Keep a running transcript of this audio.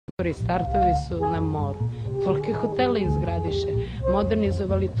Startovi su na moru. Tolike hotele izgradiše,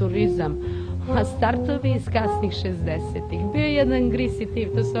 modernizovali turizam, a startovi iz kasnih 60-ih. Bio je jedan grisi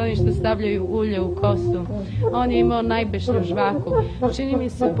tip, to su oni što stavljaju ulje u kosu. On je imao najbešnju žvaku. Čini mi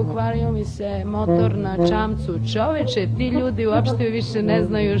se, pokvario mi se motor na čamcu. Čoveče, ti ljudi uopšte više ne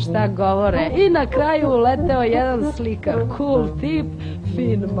znaju šta govore. I na kraju uleteo jedan slikav, cool tip,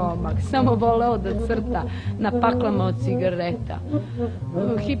 fin momak. Samo voleo da crta na paklama od cigareta.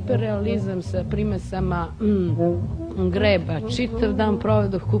 Hiperrealizam sa primesama greba. Čitav dan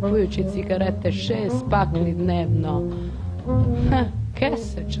provedo kupujući cigarete, 6 pakli dnevno.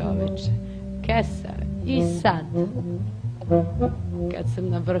 Kese, čoveče, kesa. I sad, kad sam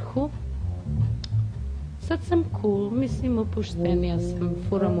na vrhu, sad sam cool, mislim opuštenija sam,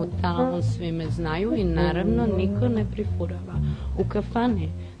 furam u town, svi me znaju i naravno niko ne prifurava. U kafani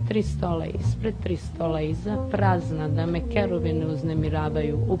 3 stola ispred, 3 stola iza, prazna, da me keruvi ne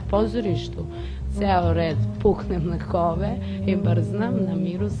uznemiravaju. U pozorištu ceo red, puknem na kove i brznam, na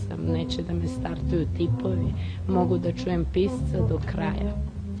miru sam, neće da me startuju tipovi, mogu da čujem pisca do kraja.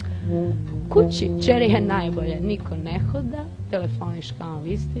 Kući, čeri je najbolje, niko ne hoda, telefoniš kao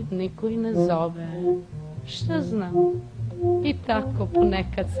listi, niko i ne zove. Šta znam? I tako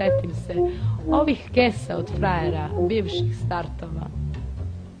ponekad setim se ovih kesa od frajera, bivših startova.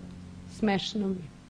 Smešno mi.